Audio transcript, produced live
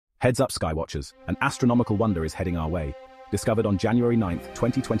Heads up, Skywatchers, an astronomical wonder is heading our way. Discovered on January 9,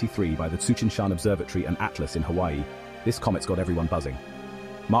 2023 by the Tsuchinshan Observatory and ATLAS in Hawaii, this comet's got everyone buzzing.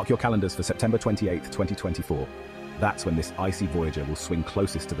 Mark your calendars for September 28, 2024. That's when this icy Voyager will swing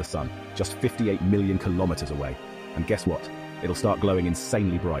closest to the Sun, just 58 million kilometers away. And guess what? It'll start glowing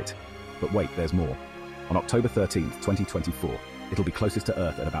insanely bright. But wait, there's more. On October 13, 2024, it'll be closest to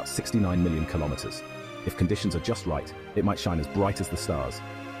Earth at about 69 million kilometers. If conditions are just right, it might shine as bright as the stars.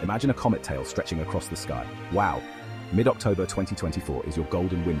 Imagine a comet tail stretching across the sky. Wow! Mid-October 2024 is your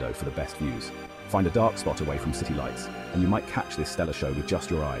golden window for the best views. Find a dark spot away from city lights, and you might catch this stellar show with just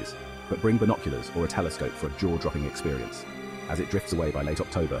your eyes. But bring binoculars or a telescope for a jaw-dropping experience. As it drifts away by late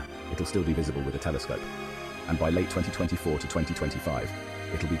October, it'll still be visible with a telescope. And by late 2024 to 2025,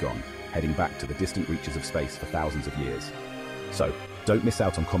 it'll be gone, heading back to the distant reaches of space for thousands of years. So, don't miss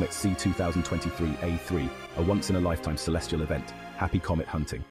out on Comet C 2023 A3, a once-in-a-lifetime celestial event. Happy comet hunting!